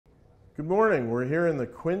Good morning. We're here in the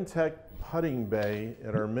Quintic putting bay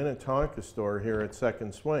at our Minnetonka store here at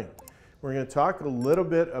Second Swing. We're going to talk a little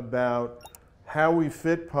bit about how we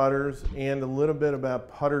fit putters and a little bit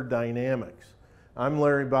about putter dynamics. I'm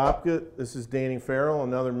Larry Bobka. This is Danny Ferrell,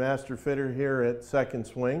 another master fitter here at Second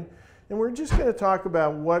Swing. And we're just going to talk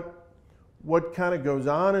about what kind of goes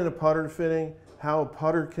on in a putter fitting, how a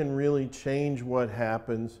putter can really change what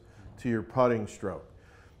happens to your putting stroke.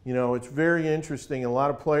 You know, it's very interesting. A lot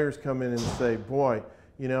of players come in and say, boy,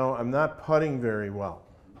 you know, I'm not putting very well.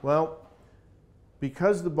 Well,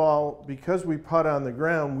 because we putt on the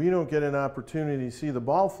ground, we don't get an opportunity to see the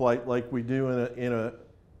ball flight like we do in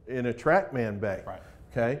a TrackMan bay. Right.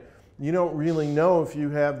 Okay? You don't really know if you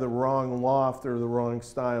have the wrong loft or the wrong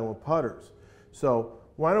style of putters. So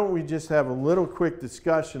why don't we just have a little quick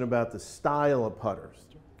discussion about the style of putters,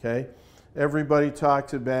 okay? Everybody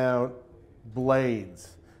talks about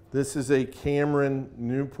blades. This is a Cameron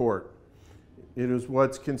Newport. It is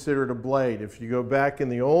what's considered a blade. If you go back in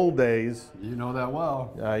the old days. You know that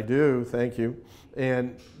well. I do, thank you.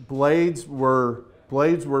 And blades were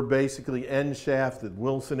basically end shafted,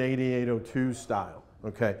 Wilson 8802 style,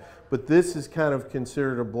 okay? But this is kind of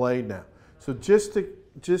considered a blade now. So just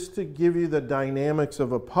to give you the dynamics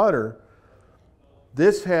of a putter,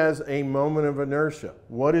 this has a moment of inertia.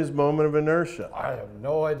 What is moment of inertia? I have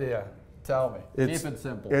no idea. Tell me. Keep it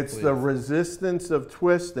simple, It's please. the resistance of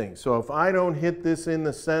twisting. So if I don't hit this in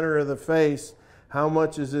the center of the face, how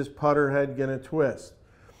much is this putter head going to twist?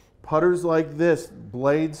 Putters like this,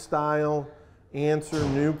 blade style, Answer,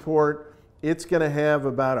 Newport, it's going to have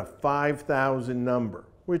about a 5,000 number,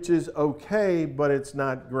 which is okay, but it's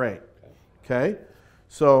not great. Okay?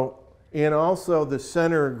 So, and also the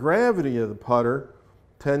center of gravity of the putter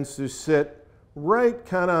tends to sit right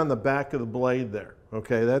kind of on the back of the blade there.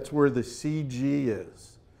 Okay, that's where the CG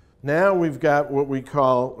is. Now we've got what we've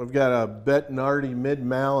got a Bettinardi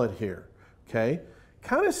mid-mallet here. Okay,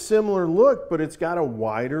 kind of similar look, but it's got a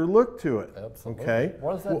wider look to it. Absolutely. Okay.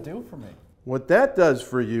 What does that do for me? What that does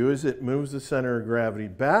for you is it moves the center of gravity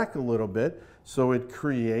back a little bit, so it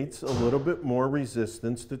creates a little bit more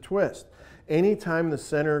resistance to twist. Anytime the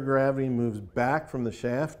center of gravity moves back from the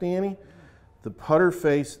shaft, Danny, the putter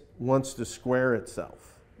face wants to square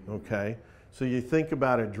itself, okay? So you think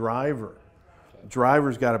about a driver.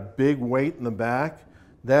 Driver's got a big weight in the back.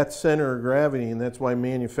 That's center of gravity, and that's why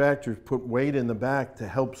manufacturers put weight in the back to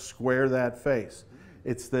help square that face.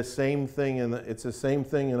 It's the same thing in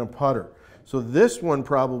a putter. So this one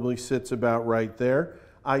probably sits about right there.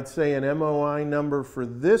 I'd say an MOI number for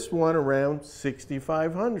this one around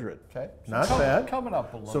 6,500. Okay. So Not bad. Coming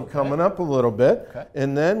up a little bit. So coming up a little bit. Okay.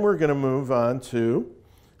 And then we're going to move on to,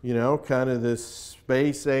 you know, kind of this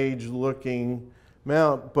space age looking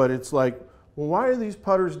mount. But it's like, well, why are these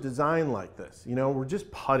putters designed like this? You know, we're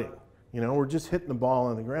just putting. You know, we're just hitting the ball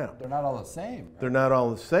on the ground. They're not all the same. Right? They're not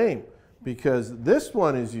all the same because this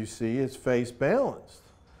one, as you see, is face balanced.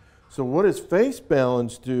 So what does face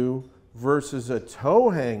balance do versus a toe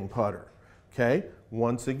hang putter? Okay,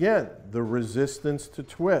 once again, the resistance to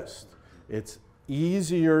twist. It's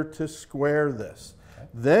easier to square this. Okay.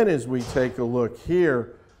 Then as we take a look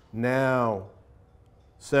here, now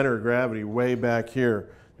center of gravity way back here.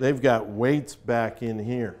 They've got weights back in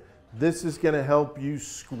here. This is going to help you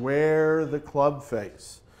square the club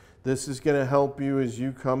face. This is going to help you as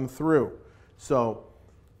you come through. So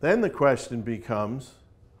then the question becomes,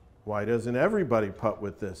 why doesn't everybody putt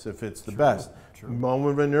with this if it's the best? True.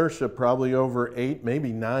 Moment of inertia probably over 8,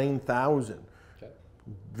 maybe 9,000. Okay.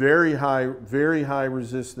 Very high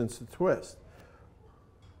resistance to twist.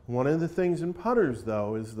 One of the things in putters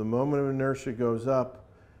though is the moment of inertia goes up,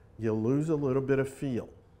 you lose a little bit of feel.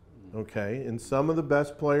 Okay, and some of the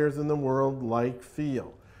best players in the world like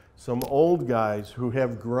feel. Some old guys who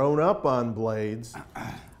have grown up on blades,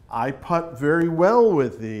 I putt very well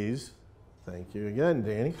with these. Thank you again,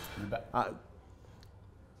 Danny.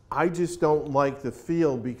 I just don't like the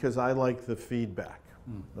feel because I like the feedback,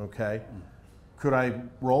 okay? Could I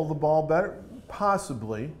roll the ball better?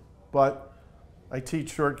 Possibly, but I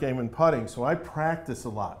teach short game and putting, so I practice a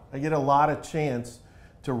lot. I get a lot of chance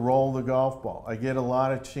to roll the golf ball. I get a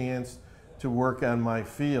lot of chance to work on my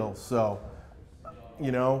feel. So,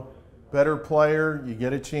 you know, better player, you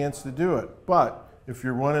get a chance to do it. But if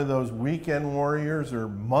you're one of those weekend warriors or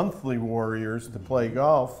monthly warriors to play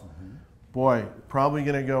golf, boy, probably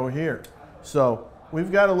going to go here. So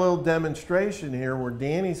we've got a little demonstration here where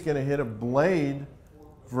Danny's going to hit a blade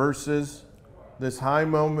versus this high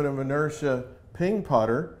moment of inertia ping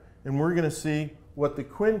putter, and we're going to see what the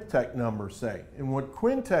Quintic numbers say. And what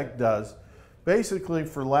Quintic does, basically,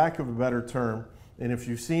 for lack of a better term, and if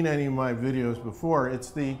you've seen any of my videos before,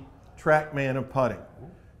 it's the TrackMan of putting.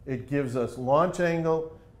 It gives us launch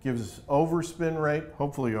angle, gives us overspin rate,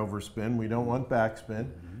 hopefully overspin, we don't want backspin,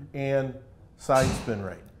 and side spin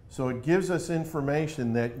rate. So it gives us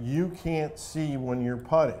information that you can't see when you're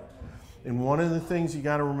putting. And one of the things you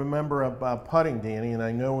got to remember about putting, Danny, and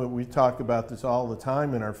I know we talk about this all the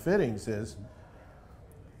time in our fittings, is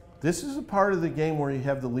this is a part of the game where you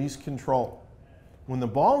have the least control. When the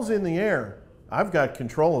ball's in the air, I've got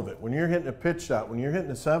control of it. When you're hitting a pitch shot, when you're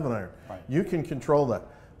hitting a 7-iron, you can control that.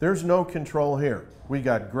 There's no control here. We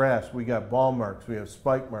got grass, we got ball marks, we have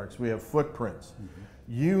spike marks, we have footprints.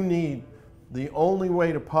 You need, the only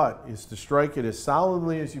way to putt is to strike it as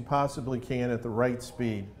solidly as you possibly can at the right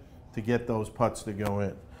speed to get those putts to go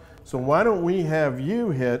in. So why don't we have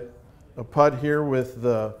you hit a putt here with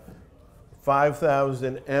the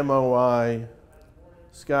 5000 MOI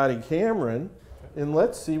Scotty Cameron, and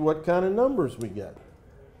let's see what kind of numbers we get.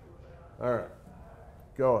 All right,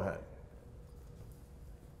 go ahead.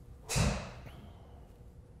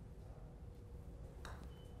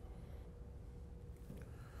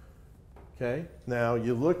 Okay, now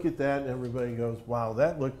you look at that and everybody goes, wow,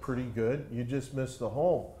 that looked pretty good. You just missed the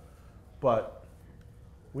hole. But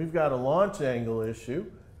we've got a launch angle issue.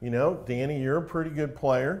 You know, Danny, you're a pretty good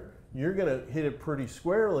player. You're gonna hit it pretty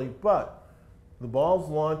squarely, but the ball's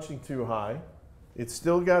launching too high. It's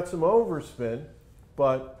still got some overspin,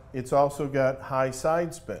 but it's also got high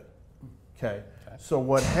side spin. Okay, so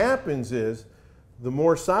what happens is the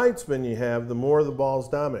more side spin you have, the more the balls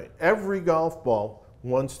dominate. Every golf ball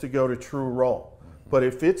wants to go to true roll. But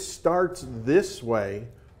if it starts this way,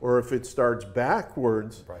 or if it starts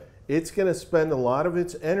backwards, it's gonna spend a lot of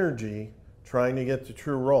its energy trying to get to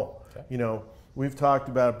true roll. You know, we've talked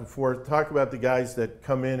about it before. Talk about the guys that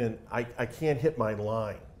come in and I can't hit my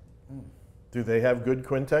line. Do they have good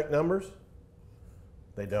Quintic numbers?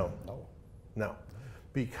 They don't. No.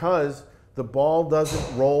 Because the ball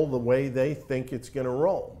doesn't roll the way they think it's gonna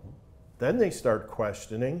roll. Then they start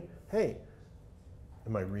questioning, hey,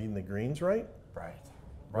 am I reading the greens right?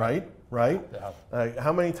 Right? Yeah.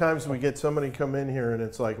 How many times do we get somebody come in here and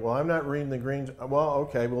it's like, well, I'm not reading the greens. Well,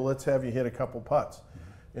 okay, well, let's have you hit a couple putts.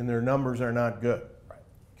 And their numbers are not good.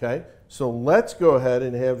 Okay, so let's go ahead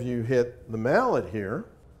and have you hit the mallet here.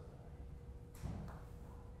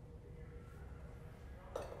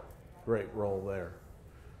 Great roll there.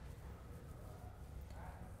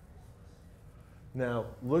 Now,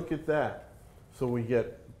 look at that. So we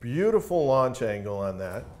get beautiful launch angle on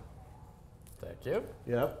that. Thank you.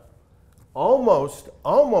 Yep. Almost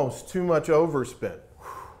too much overspin.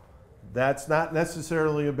 That's not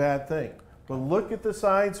necessarily a bad thing. But look at the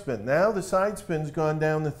side spin. Now the side spin's gone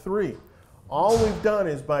down to 3. All we've done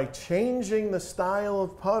is by changing the style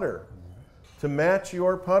of putter to match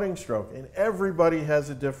your putting stroke. And everybody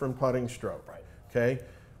has a different putting stroke. Okay?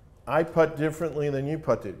 I putt differently than you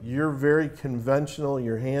putt it. You're very conventional.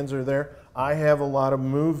 Your hands are there. I have a lot of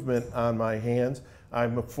movement on my hands.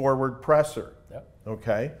 I'm a forward presser.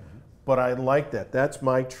 Okay? But I like that. That's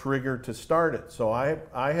my trigger to start it. So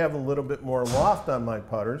I have a little bit more loft on my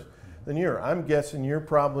putters than you. I'm guessing you're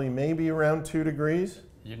probably maybe around 2 degrees.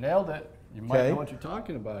 You nailed it. You might know what you're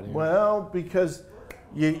talking about here. Well, because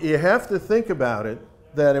you have to think about it,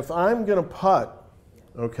 that if I'm going to putt,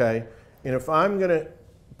 okay, and if I'm going to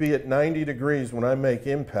be at 90 degrees when I make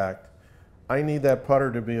impact, I need that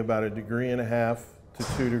putter to be about 1.5 degrees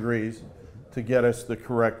to 2 degrees to get us the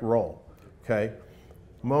correct roll, okay?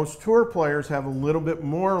 Most tour players have a little bit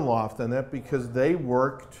more loft than that because they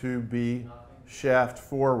work to be shaft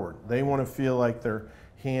forward. They want to feel like their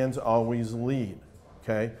hands always lead,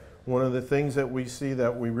 okay? One of the things that we see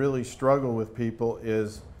that we really struggle with people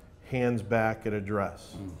is hands back at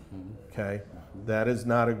address, okay? That is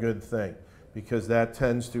not a good thing because that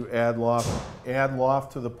tends to add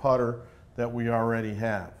loft to the putter that we already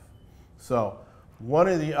have. So one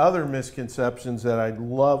of the other misconceptions that I'd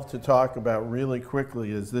love to talk about really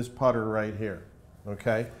quickly is this putter right here,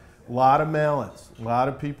 okay? A lot of mallets, a lot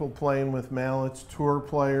of people playing with mallets, tour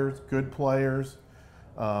players, good players.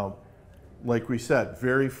 Like we said,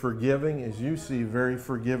 very forgiving, as you see, very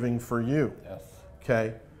forgiving for you. Yes.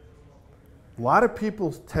 Okay? A lot of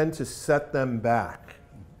people tend to set them back.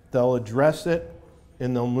 They'll address it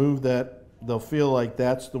and they'll move that, they'll feel like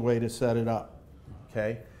that's the way to set it up.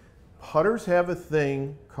 Okay? Putters have a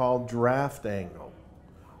thing called draft angle.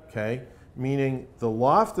 Okay? Meaning the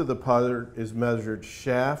loft of the putter is measured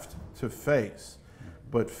shaft to face.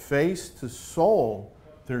 But face to sole,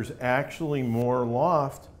 there's actually more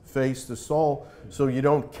loft face to sole, so you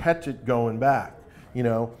don't catch it going back. You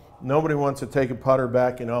know, nobody wants to take a putter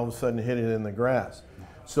back and all of a sudden hit it in the grass.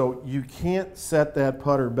 So you can't set that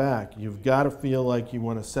putter back. You've got to feel like you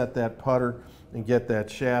want to set that putter and get that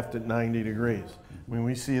shaft at 90 degrees. I mean,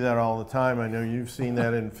 we see that all the time. I know you've seen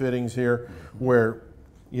that in fittings here where,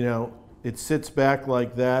 you know, it sits back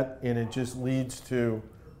like that and it just leads to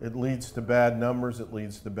bad numbers, it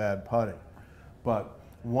leads to bad putting. But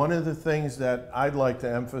one of the things that I'd like to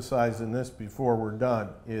emphasize in this before we're done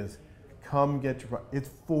is come get your putter. It's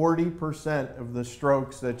 40% of the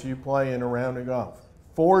strokes that you play in a round of golf.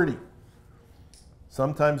 40.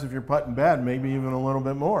 Sometimes if you're putting bad, maybe even a little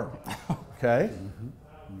bit more, okay?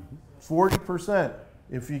 40%.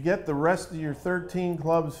 If you get the rest of your 13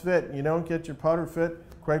 clubs fit and you don't get your putter fit,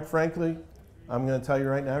 quite frankly, I'm going to tell you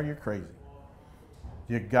right now, you're crazy.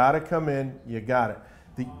 You got to come in, you got it.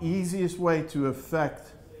 The easiest way to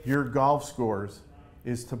affect your golf scores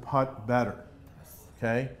is to putt better,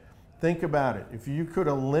 okay? Think about it. If you could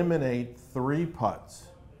eliminate 3 putts,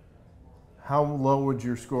 how low would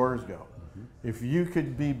your scores go? If you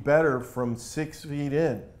could be better from 6 feet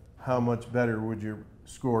in, how much better would your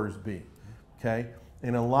scores be, okay?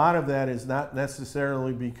 And a lot of that is not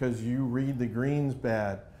necessarily because you read the greens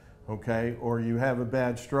bad, okay, or you have a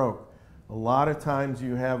bad stroke. A lot of times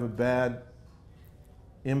you have a bad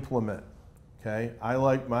implement, okay?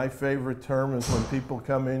 My favorite term is when people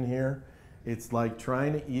come in here, it's like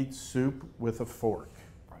trying to eat soup with a fork.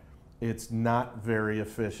 It's not very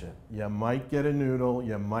efficient. You might get a noodle,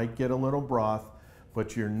 you might get a little broth,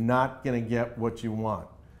 but you're not going to get what you want.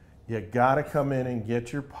 You got to come in and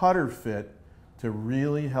get your putter fit to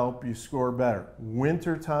really help you score better.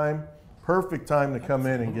 Winter time, perfect time to come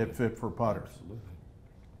in and get fit for putters.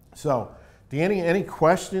 So, Danny, any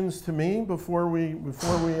questions to me before we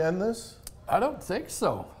end this? I don't think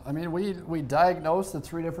so. I mean, we diagnosed the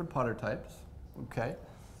 3 different putter types. Okay.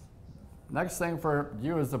 Next thing for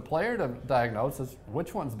you as the player to diagnose is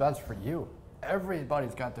which one's best for you.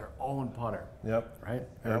 Everybody's got their own putter. Yep. Right? Yep.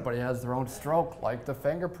 Everybody has their own stroke, like the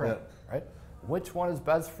fingerprint. Yep. Right? Which one is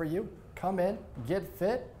best for you? Come in, get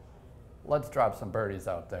fit. Let's drop some birdies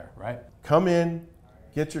out there. Right? Come in,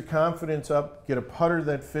 get your confidence up, get a putter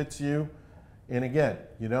that fits you. And again,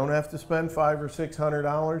 you don't have to spend $500 or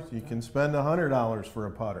 $600. You can spend $100 for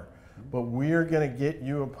a putter. But we're going to get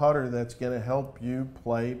you a putter that's going to help you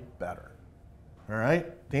play better. All right?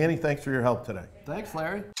 Danny, thanks for your help today. Thanks,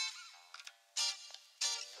 Larry.